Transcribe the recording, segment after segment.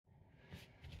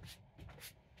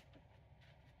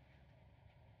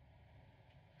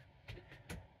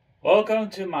Welcome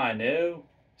to my new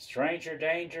Stranger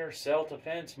Danger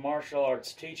Self-Defense Martial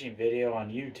Arts teaching video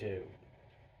on YouTube.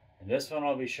 In this one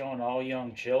I'll be showing all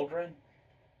young children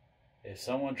if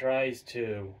someone tries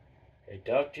to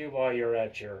abduct you while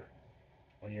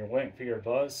when you're waiting for your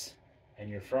bus in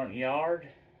your front yard,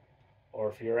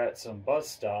 or if you're at some bus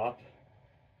stop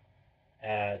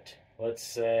at, let's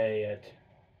say, at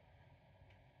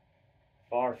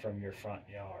far from your front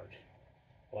yard,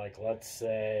 like let's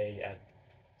say at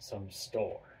some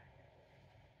store.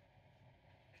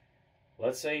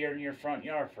 Let's say you're in your front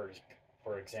yard,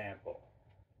 for example,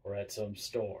 or at some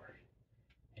store,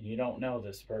 and you don't know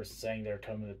this person saying they're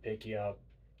coming to pick you up,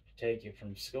 to take you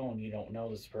from school, and you don't know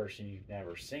this person, you've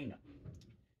never seen them.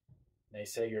 They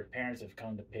say your parents have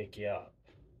come to pick you up.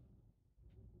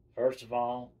 First of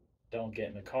all, don't get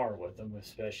in the car with them,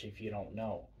 especially if you don't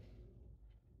know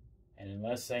them. And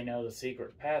unless they know the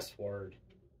secret password,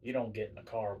 you don't get in the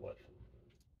car with them.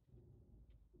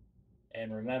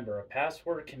 And remember, a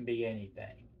password can be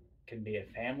anything. It can be a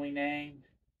family name,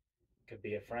 it could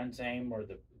be a friend's name, or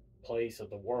the place of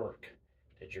the work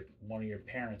that one of your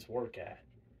parents work at.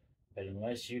 But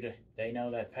unless they know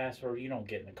that password, you don't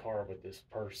get in the car with this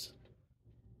person.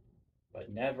 But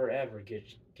never ever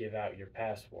give out your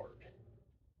password.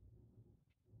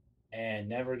 And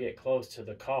never get close to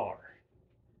the car,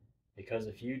 because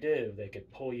if you do, they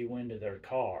could pull you into their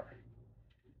car.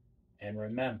 And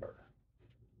remember,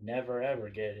 never ever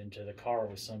get into the car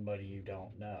with somebody you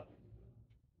don't know.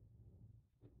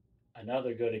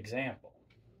 Another good example,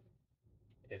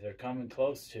 if they're coming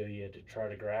close to you to try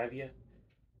to grab you,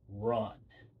 run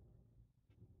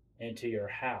into your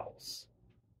house.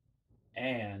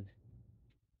 And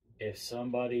if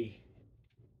somebody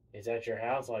is at your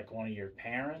house, like one of your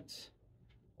parents,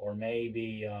 or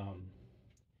maybe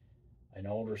an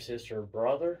older sister or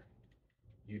brother,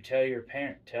 you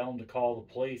tell them to call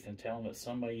the police and tell them that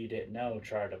somebody you didn't know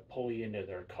tried to pull you into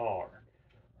their car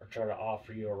or try to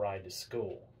offer you a ride to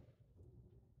school.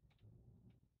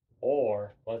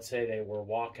 Or let's say they were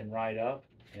walking right up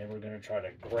and they were going to try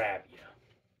to grab you.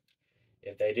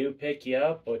 If they do pick you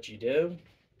up, what you do,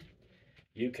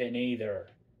 you can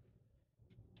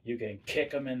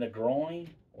kick them in the groin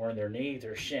or in their knees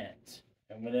or shins.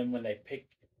 And then when they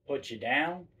put you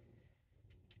down,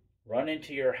 run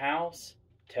into your house.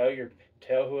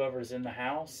 Tell whoever's in the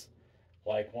house,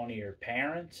 like one of your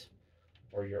parents,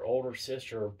 or your older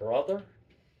sister or brother,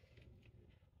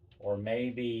 or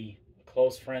maybe a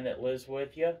close friend that lives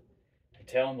with you, and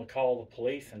tell them to call the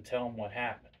police and tell them what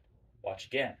happened. Watch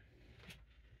again.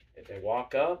 If they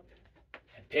walk up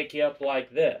and pick you up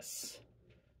like this,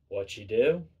 what you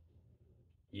do,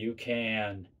 you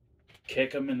can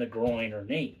kick them in the groin or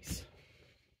knees.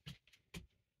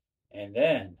 And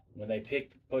then when they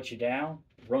put you down,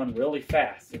 run really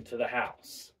fast into the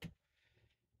house.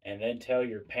 And then tell one of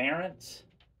your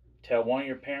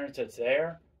parents that's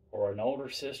there, or an older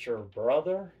sister or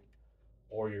brother,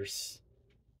 or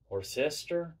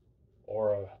sister,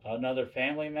 or another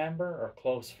family member or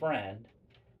close friend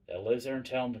that lives there, and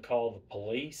tell them to call the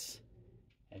police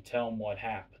and tell them what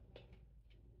happened.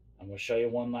 I'm going to show you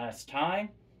one last time,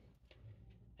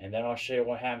 and then I'll show you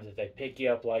what happens if they pick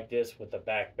you up like this with a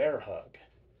back bear hug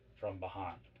from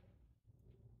behind.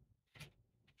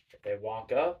 If they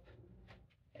walk up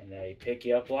and they pick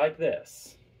you up like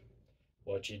this,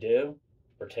 what you do,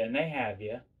 pretend they have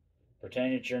you,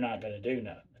 pretend that you're not going to do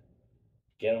nothing.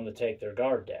 Get them to take their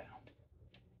guard down.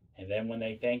 And then when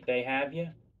they think they have you,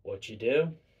 what you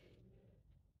do,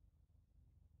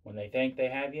 when they think they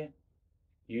have you,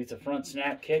 use the front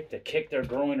snap kick to kick their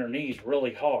groin or knees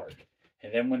really hard.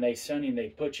 And then when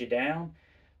they put you down,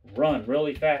 run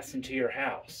really fast into your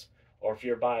house. Or if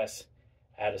you're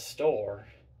at a store,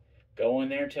 go in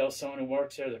there and tell someone who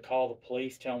works there to call the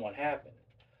police, tell them what happened.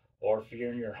 Or if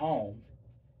you're in your home,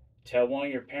 tell one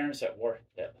of your parents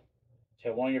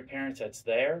that's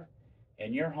there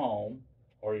in your home,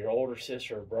 or your older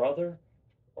sister or brother,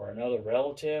 or another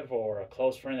relative, or a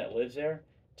close friend that lives there,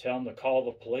 tell them to call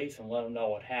the police and let them know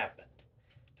what happened.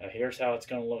 Now here's how it's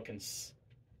going to look in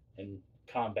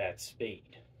combat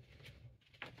speed.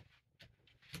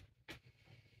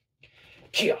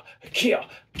 Kia, kia,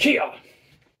 kia.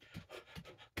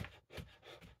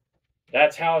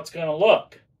 That's how it's going to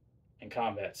look in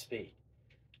combat speed.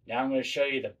 Now I'm going to show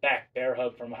you the back bear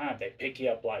hug from behind. They pick you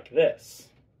up like this.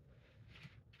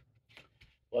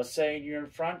 Let's say you're in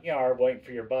the front yard waiting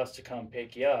for your bus to come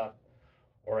pick you up,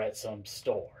 or at some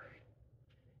store.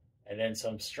 And then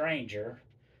some stranger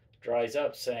drives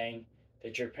up saying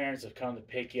that your parents have come to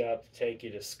pick you up to take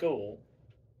you to school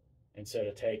instead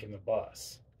of taking the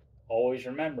bus. Always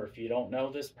remember, if you don't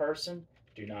know this person,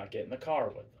 do not get in the car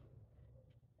with them.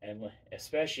 and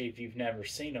especially if you've never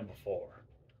seen them before,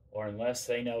 or unless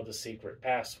they know the secret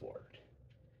password.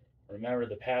 Remember,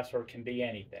 the password can be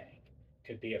anything. It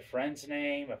could be a friend's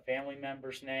name, a family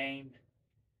member's name,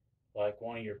 like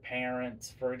one of your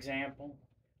parents, for example,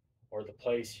 or the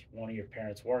place one of your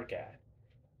parents work at.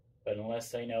 But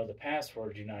unless they know the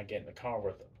password, do not get in the car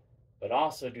with them. But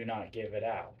also do not give it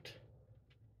out.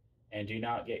 And do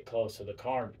not get close to the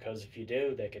car, because if you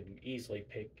do, they can easily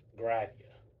grab you.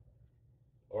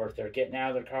 Or if they're getting out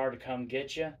of their car to come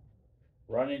get you,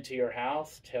 run into your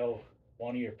house, tell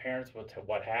one of your parents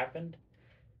what happened,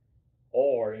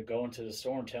 or go into the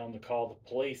store and tell them to call the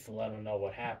police and let them know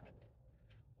what happened.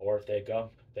 Or if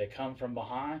they come from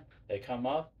behind, they come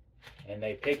up and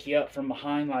they pick you up from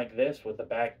behind like this with a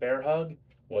back bear hug,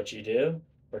 what you do,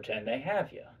 pretend they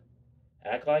have you.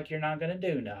 Act like you're not going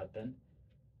to do nothing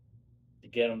to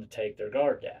get them to take their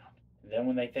guard down. And then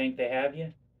when they think they have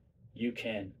you, you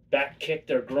can back kick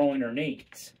their groin or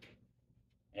knees.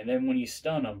 And then when you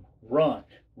stun them, run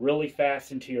really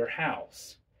fast into your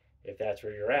house, if that's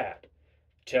where you're at.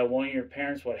 Tell one of your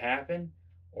parents what happened,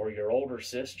 or your older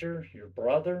sister, your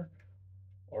brother,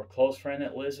 or a close friend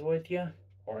that lives with you,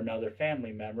 or another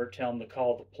family member. Tell them to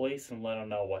call the police and let them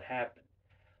know what happened.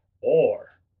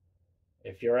 Or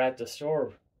if you're at the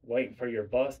store waiting for your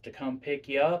bus to come pick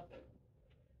you up,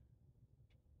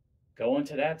 go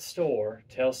into that store,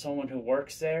 tell someone who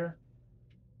works there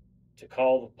to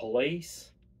call the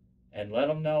police and let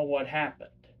them know what happened.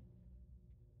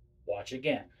 Watch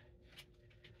again.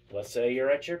 Let's say you're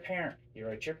at your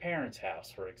parents' house,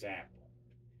 for example.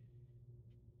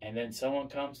 And then someone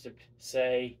comes to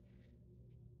say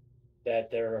that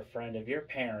they're a friend of your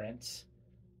parents,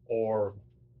 or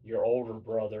your older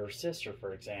brother or sister,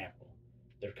 for example.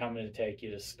 They're coming to take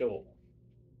you to school.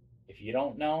 If you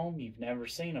don't know them, you've never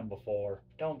seen them before,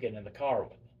 don't get in the car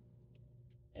with them,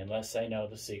 unless they know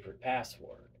the secret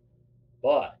password.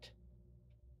 But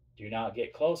do not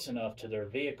get close enough to their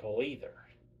vehicle either,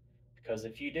 because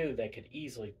if you do, they could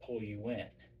easily pull you in.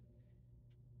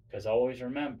 Because always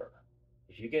remember,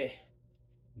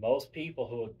 most people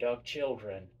who abduct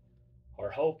children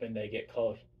are hoping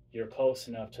you're close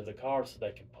enough to the car so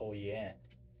they can pull you in.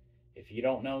 If you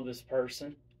don't know this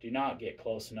person, do not get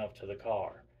close enough to the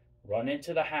car. Run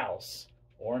into the house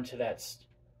or into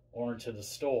the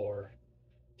store.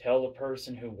 Tell the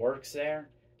person who works there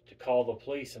to call the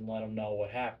police and let them know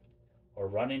what happened. Or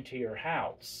run into your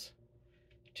house.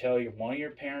 Tell one of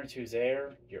your parents who's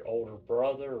there, your older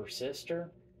brother or sister,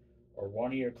 or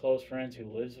one of your close friends who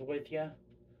lives with you,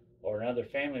 or another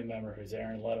family member who's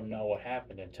there, and let them know what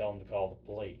happened and tell them to call the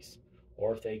police.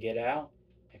 Or if they get out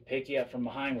and pick you up from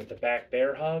behind with the back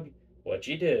bear hug, what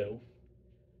you do,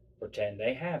 pretend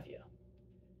they have you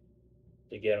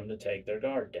to get them to take their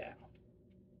guard down.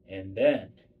 And then,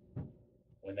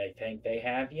 when they think they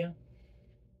have you,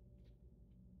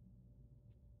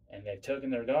 and they've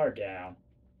taken their guard down,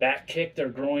 back kick their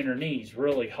groin or knees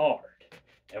really hard.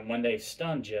 And when they've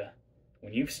stunned you,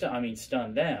 when you've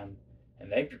stunned them,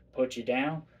 and they put you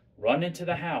down, run into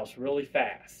the house really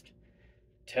fast.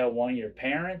 Tell one of your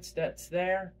parents that's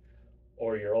there,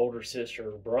 or your older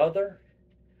sister or brother,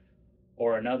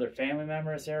 or another family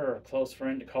member is there, or a close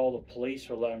friend, to call the police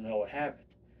or let them know what happened.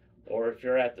 Or if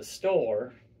you're at the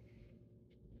store,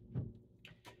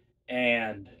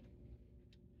 and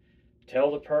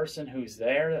tell the person who's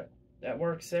there that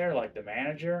works there, like the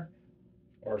manager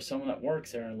or someone that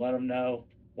works there, and let them know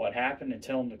what happened and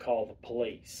tell them to call the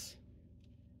police.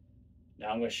 Now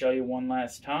I'm going to show you one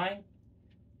last time,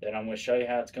 then I'm going to show you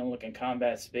how it's going to look in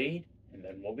combat speed, and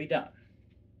then we'll be done.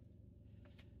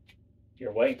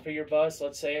 You're waiting for your bus,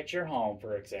 let's say at your home,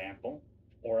 for example,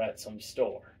 or at some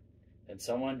store. Then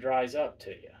someone drives up to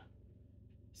you,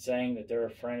 saying that they're a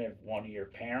friend of one of your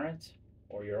parents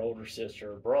or your older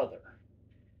sister or brother.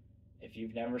 If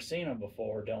you've never seen them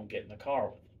before, don't get in the car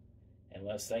with them,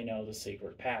 unless they know the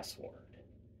secret password.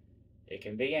 It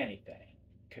can be anything.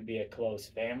 It could be a close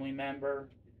family member,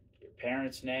 your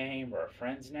parents' name, or a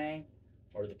friend's name,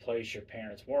 or the place your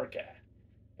parents work at.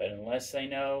 But unless they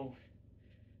know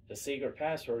the secret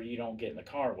password, you don't get in the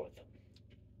car with them.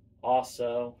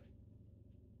 Also,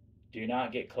 do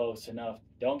not get close enough.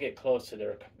 Don't get close to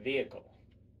their vehicle,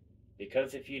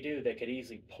 because if you do, they could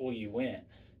easily pull you in.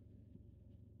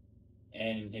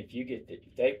 And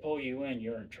if they pull you in,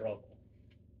 you're in trouble.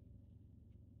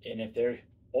 And if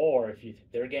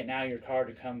they're getting out of your car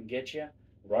to come get you,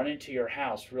 run into your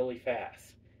house really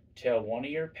fast. Tell one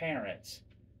of your parents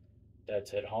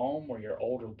that's at home, or your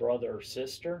older brother or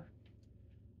sister,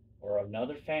 or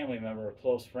another family member or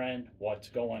close friend, what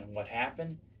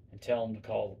happened, and tell them to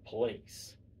call the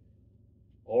police.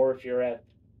 Or if you're at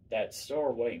that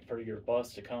store waiting for your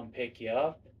bus to come pick you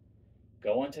up,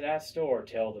 go into that store,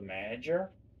 tell the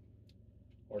manager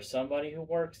or somebody who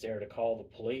works there to call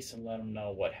the police and let them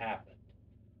know what happened.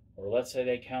 Or let's say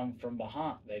they come from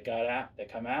behind, they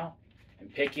come out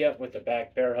and pick you up with a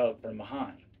back bear hug from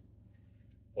behind.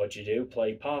 What you do,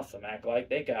 play possum, act like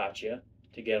they got you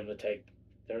to get them to take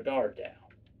their guard down.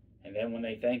 And then when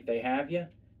they think they have you,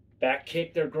 back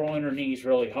kick their groin or knees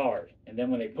really hard. And then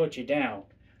when they put you down,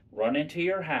 run into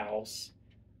your house,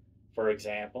 for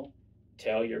example,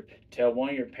 tell one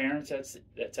of your parents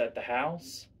that's at the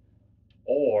house,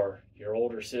 or your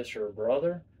older sister or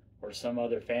brother, or some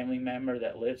other family member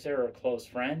that lives there or a close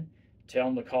friend, tell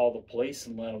them to call the police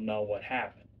and let them know what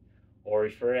happened. Or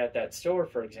if you're at that store,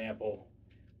 for example,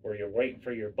 where you're waiting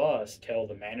for your bus, tell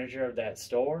the manager of that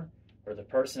store or the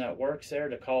person that works there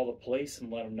to call the police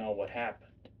and let them know what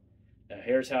happened. Now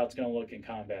here's how it's going to look in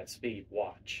combat speed.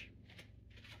 Watch.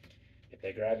 If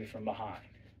they grab you from behind,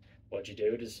 what you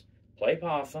do is play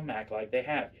possum, act like they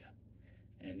have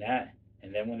you.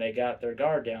 And then when they got their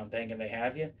guard down thinking they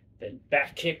have you, then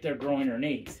back kick their groin or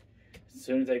knees. As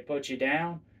soon as they put you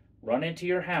down, run into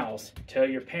your house, tell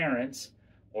your parents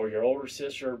or your older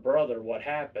sister or brother what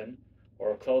happened,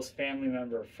 or a close family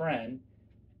member or friend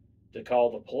to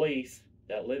call the police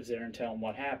that lives there and tell them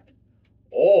what happened.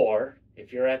 Or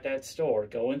if you're at that store,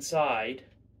 go inside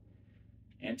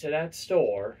into that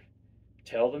store,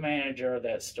 tell the manager of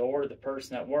that store, the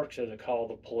person that works there, to call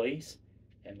the police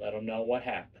and let them know what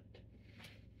happened.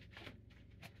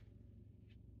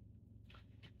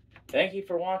 Thank you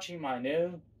for watching my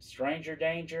new Stranger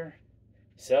Danger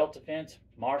self-defense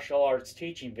martial arts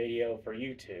teaching video for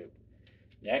YouTube.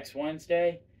 Next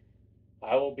Wednesday,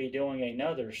 I will be doing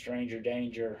another Stranger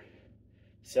Danger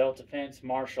self-defense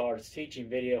martial arts teaching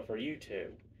video for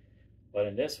YouTube. But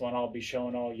in this one, I'll be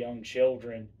showing all young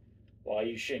children why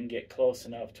you shouldn't get close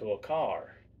enough to a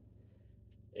car.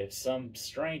 If some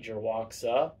stranger walks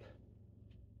up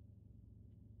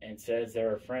and says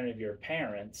they're a friend of your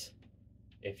parents,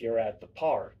 if you're at the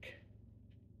park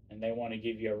and they want to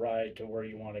give you a ride to where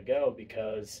you want to go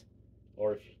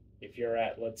or if you're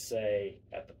at, let's say,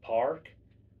 at the park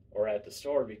or at the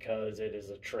store because it is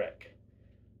a trick.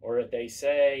 Or if they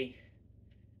say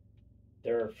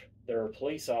they're a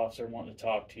police officer wanting to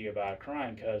talk to you about a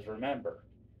crime, because remember,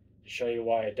 to show you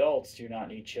why adults do not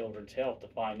need children's help to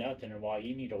find nothing and why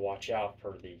you need to watch out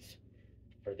for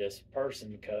this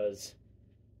person, because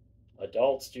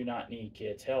adults do not need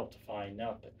kids' help to find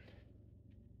nothing.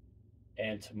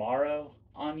 And tomorrow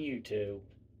on YouTube,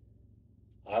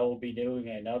 I will be doing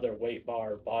another weight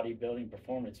bar bodybuilding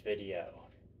performance video.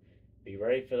 Be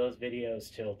ready for those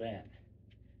videos till then.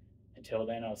 Until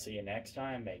then, I'll see you next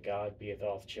time. May God be with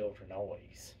all children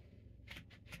always.